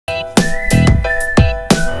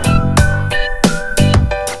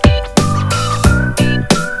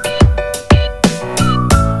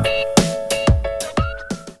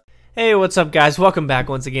what's up guys? Welcome back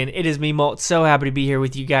once again. It is me, Molt. So happy to be here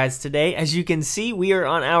with you guys today. As you can see, we are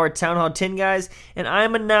on our Townhall 10, guys, and I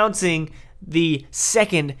am announcing the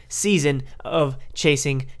second season of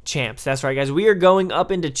Chasing Champs. That's right, guys. We are going up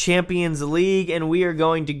into Champions League, and we are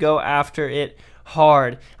going to go after it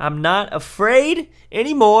hard. I'm not afraid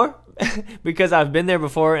anymore because I've been there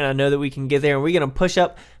before and I know that we can get there, and we're going to push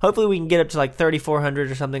up. Hopefully we can get up to like 3,400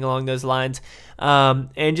 or something along those lines,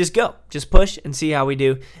 and just push and see how we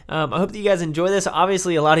do. I hope that you guys enjoy this.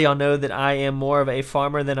 Obviously, a lot of y'all know that I am more of a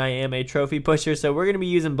farmer than I am a trophy pusher, so we're going to be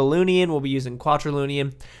using Balloonian, we'll be using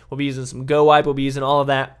Quadrilunian, we'll be using some Go Wipe, we'll be using all of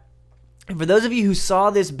that. And for those of you who saw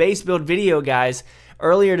this base build video, guys,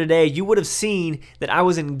 earlier today, you would have seen that I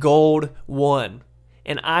was in Gold 1.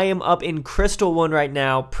 And I am up in Crystal 1 right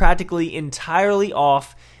now, practically entirely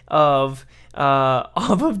off of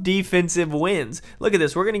defensive wins. Look at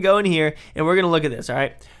this. We're going to go in here, and we're going to look at this, all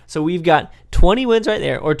right? So we've got 20 wins right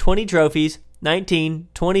there, or 20 trophies, 19,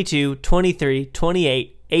 22, 23,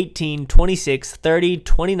 28, 18, 26, 30,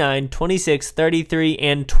 29, 26, 33,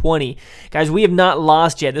 and 20. Guys, we have not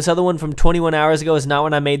lost yet. This other one from 21 hours ago is not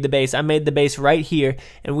when I made the base. I made the base right here,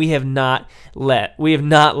 and we have not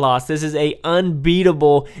lost. This is a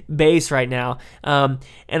unbeatable base right now. And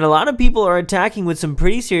a lot of people are attacking with some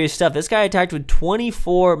pretty serious stuff. This guy attacked with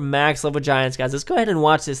 24 max level giants, guys. Let's go ahead and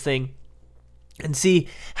watch this thing and see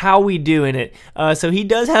how we do in it. So he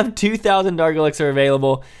does have 2,000 Dark Elixir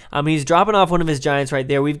available. He's dropping off one of his giants right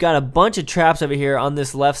there. We've got a bunch of traps over here on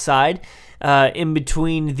this left side, in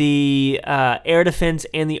between the air defense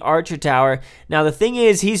and the archer tower. Now the thing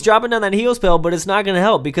is, he's dropping down that heal spell, but it's not going to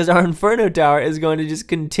help because our Inferno tower is going to just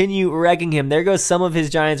continue wrecking him. There goes some of his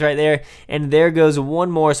giants right there, and there goes one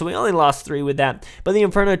more. So we only lost 3 with that, but the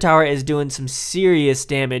Inferno tower is doing some serious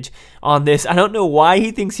damage on this. I don't know why he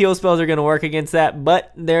thinks heal spells are going to work against that,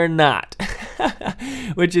 but they're not.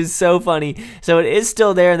 Which is so funny. So it is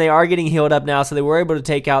still there, and they are getting healed up now, so they were able to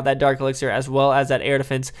take out that Dark Elixir as well as that air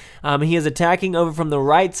defense. He is attacking over from the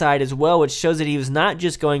right side as well, which shows that he was not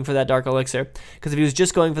just going for that Dark Elixir, because if he was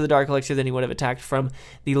just going for the Dark Elixir, then he would have attacked from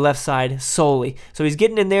the left side solely. So he's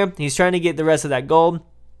getting in there. He's trying to get the rest of that gold.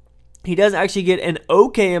 He does actually get an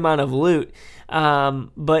okay amount of loot,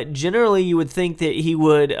 but generally you would think that he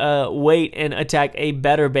would wait and attack a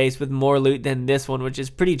better base with more loot than this one, which is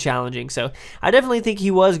pretty challenging. So I definitely think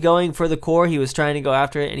he was going for the core. He was trying to go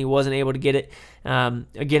after it, and he wasn't able to get it.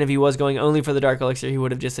 Again, if he was going only for the Dark Elixir, he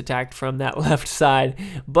would have just attacked from that left side.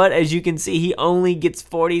 But as you can see, he only gets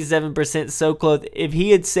 47% so close. If he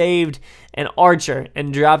had saved an archer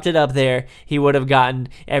and dropped it up there, he would have gotten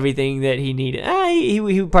everything that he needed. He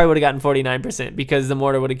probably would have gotten 49% because the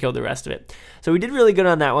mortar would have killed the rest of it. So we did really good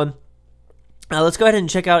on that one. Let's go ahead and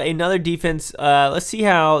check out another defense. Let's see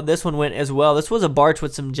how this one went as well. This was a Barch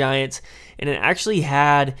with some giants, and it actually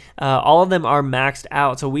had, all of them are maxed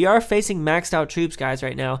out. So we are facing maxed out troops, guys,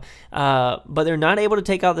 right now, but they're not able to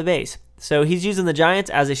take out the base. So he's using the giants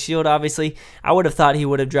as a shield, obviously. I would have thought he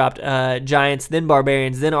would have dropped giants, then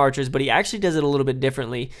barbarians, then archers, but he actually does it a little bit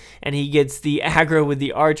differently, and he gets the aggro with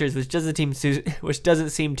the archers, which doesn't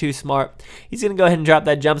seem too smart. He's going to go ahead and drop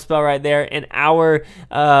that jump spell right there, and our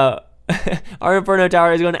Inferno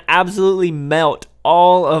tower is going to absolutely melt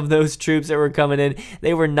all of those troops that were coming in.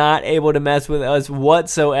 They were not able to mess with us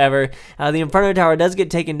whatsoever. The Inferno tower does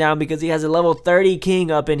get taken down because he has a level 30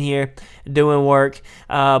 king up in here doing work.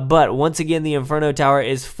 But once again, the Inferno tower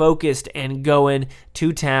is focused and going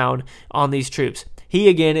to town on these troops. He,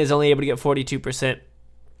 again, is only able to get 42%.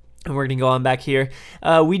 And we're going to go on back here.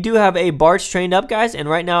 We do have a Barch trained up, guys, and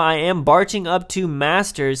right now I am barching up to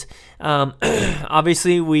Masters.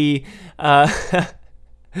 Obviously, we've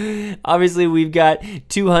got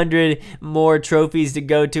 200 more trophies to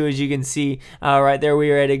go to, as you can see. Right there,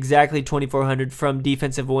 we are at exactly 2,400 from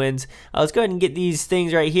defensive wins. Let's go ahead and get these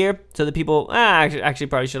things right here so that people... actually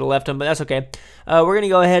probably should have left them, but that's okay. We're going to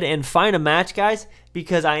go ahead and find a match, guys,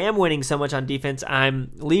 because I am winning so much on defense.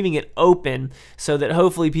 I'm leaving it open so that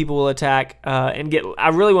hopefully people will attack and get... I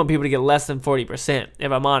really want people to get less than 40%,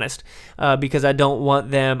 if I'm honest, because I don't want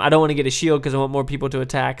to get a shield because I want more people to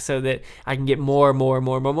attack so that I can get more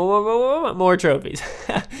trophies.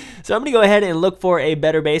 So I'm going to go ahead and look for a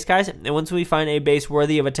better base, guys, and once we find a base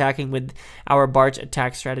worthy of attacking with our Barch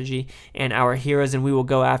attack strategy and our heroes, and we will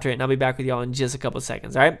go after it, and I'll be back with y'all in just a couple of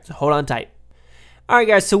seconds, all right? So hold on tight. Alright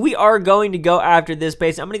guys, so we are going to go after this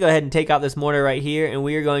base. I'm going to go ahead and take out this mortar right here, and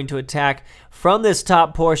we are going to attack from this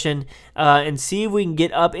top portion and see if we can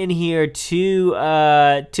get up in here to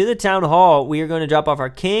the town hall. We are going to drop off our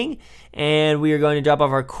king, and we are going to drop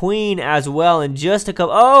off our queen as well in just a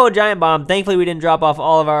couple. Oh, giant bomb. Thankfully, we didn't drop off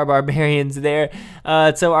all of our barbarians there.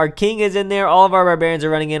 So our king is in there. All of our barbarians are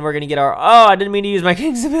running in. We're going to get our... Oh, I didn't mean to use my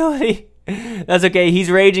king's ability. That's okay.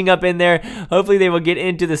 He's raging up in there. Hopefully they will get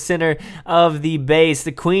into the center of the base.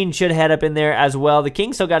 The queen should head up in there as well. The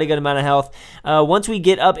king still got a good amount of health. Once we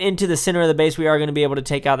get up into the center of the base, we are going to be able to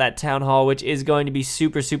take out that town hall, which is going to be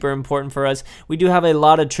super, super important for us. We do have a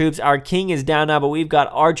lot of troops. Our king is down now, but we've got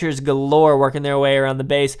archers galore working their way around the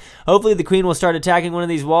base. Hopefully the queen will start attacking one of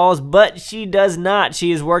these walls, but she does not.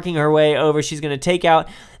 She is working her way over. She's going to take out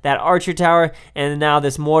that archer tower, and now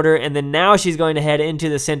this mortar, and then now she's going to head into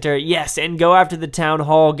the center. Yes, and go after the town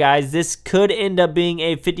hall, guys. This could end up being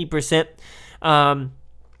a 50%,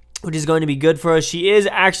 which is going to be good for us. She is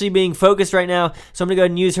actually being focused right now, so I'm going to go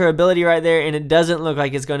ahead and use her ability right there, and it doesn't look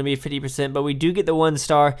like it's going to be 50%, but we do get the 1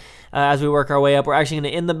 star as we work our way up. We're actually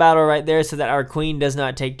going to end the battle right there so that our queen does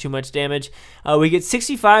not take too much damage. We get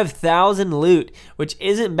 65,000 loot, which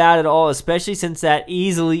isn't bad at all, especially since that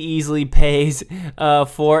easily pays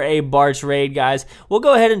for a Barch raid, guys. We'll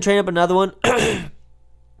go ahead and train up another one.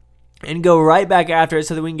 And go right back after it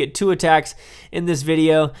so that we can get 2 attacks in this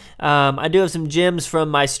video. I do have some gems from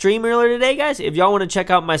my stream earlier today, guys. If y'all want to check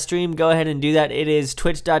out my stream, go ahead and do that. It is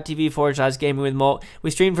twitch.tv/gaming with Molt. We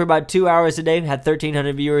streamed for about 2 hours a day, had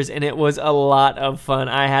 1,300 viewers, and it was a lot of fun.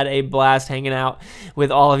 I had a blast hanging out with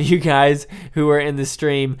all of you guys who were in the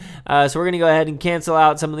stream. So we're going to go ahead and cancel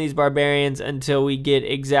out some of these barbarians until we get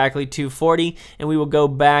exactly 240, and we will go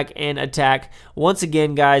back and attack once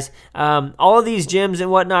again, guys. All of these gems and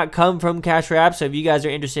whatnot come from CashforApp, so if you guys are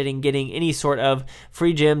interested in getting any sort of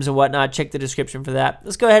free gems and whatnot, check the description for that.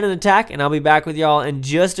 Let's go ahead and attack, and I'll be back with y'all in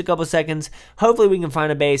just a couple seconds. Hopefully we can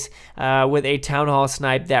find a base with a town hall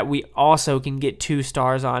snipe that we also can get 2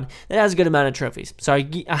 stars on that has a good amount of trophies.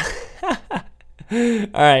 Sorry.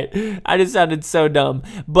 Alright, I just sounded so dumb,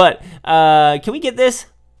 but can we get this?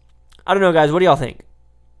 I don't know, guys. What do y'all think?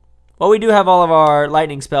 Well, we do have all of our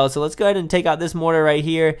lightning spells, so let's go ahead and take out this mortar right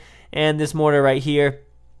here and this mortar right here.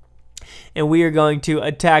 And we are going to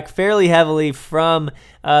attack fairly heavily from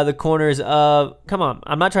the corners of... Come on,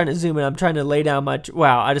 I'm not trying to zoom in. I'm trying to lay down my...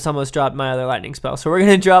 Wow, I just almost dropped my other lightning spell. So we're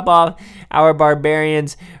going to drop off our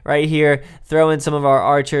barbarians right here, throw in some of our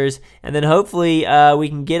archers, and then hopefully we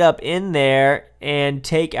can get up in there and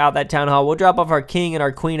take out that town hall. We'll drop off our king and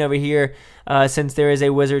our queen over here since there is a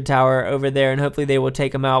wizard tower over there, and hopefully they will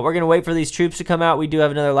take them out. We're going to wait for these troops to come out. We do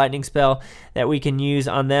have another lightning spell that we can use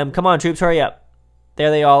on them. Come on, troops, hurry up. There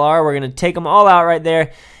they all are. We're going to take them all out right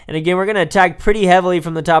there. And again, we're going to attack pretty heavily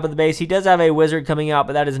from the top of the base. He does have a wizard coming out,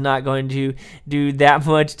 but that is not going to do that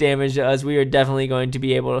much damage to us. We are definitely going to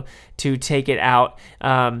be able to take it out.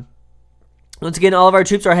 Once again, all of our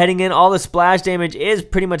troops are heading in. All the splash damage is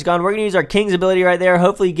pretty much gone. We're going to use our king's ability right there.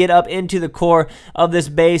 Hopefully get up into the core of this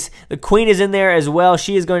base. The queen is in there as well.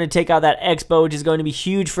 She is going to take out that X-bow, which is going to be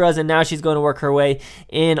huge for us. And now she's going to work her way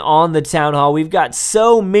in on the town hall. We've got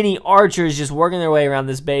so many archers just working their way around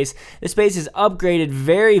this base. This base is upgraded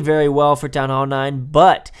very, very well for Town Hall 9,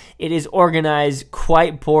 but it is organized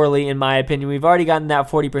quite poorly in my opinion. We've already gotten that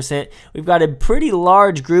 40%. We've got a pretty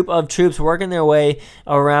large group of troops working their way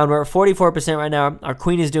around. We're at 44% right now. Our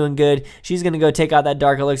queen is doing good. She's going to go take out that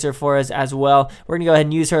dark elixir for us as well. We're going to go ahead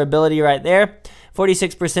and use her ability right there.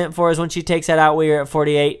 46% for us. When she takes that out, we are at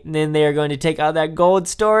 48. And then they are going to take out that gold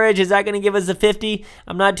storage. Is that going to give us a 50?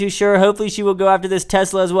 I'm not too sure. Hopefully she will go after this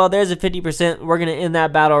Tesla as well. There's a 50%. We're going to end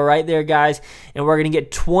that battle right there, guys. And we're going to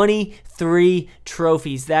get 23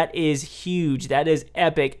 trophies. That is huge. That is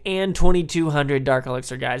epic. And 2,200 dark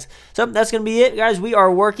elixir, guys. So that's going to be it, guys. We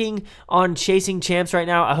are working on chasing champs right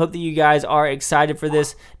now. I hope that you guys are excited for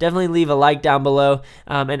this. Definitely leave a like down below.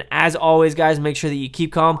 And as always, guys, make sure that you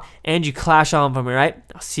keep calm and you clash on for me, right?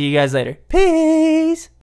 I'll see you guys later. Peace.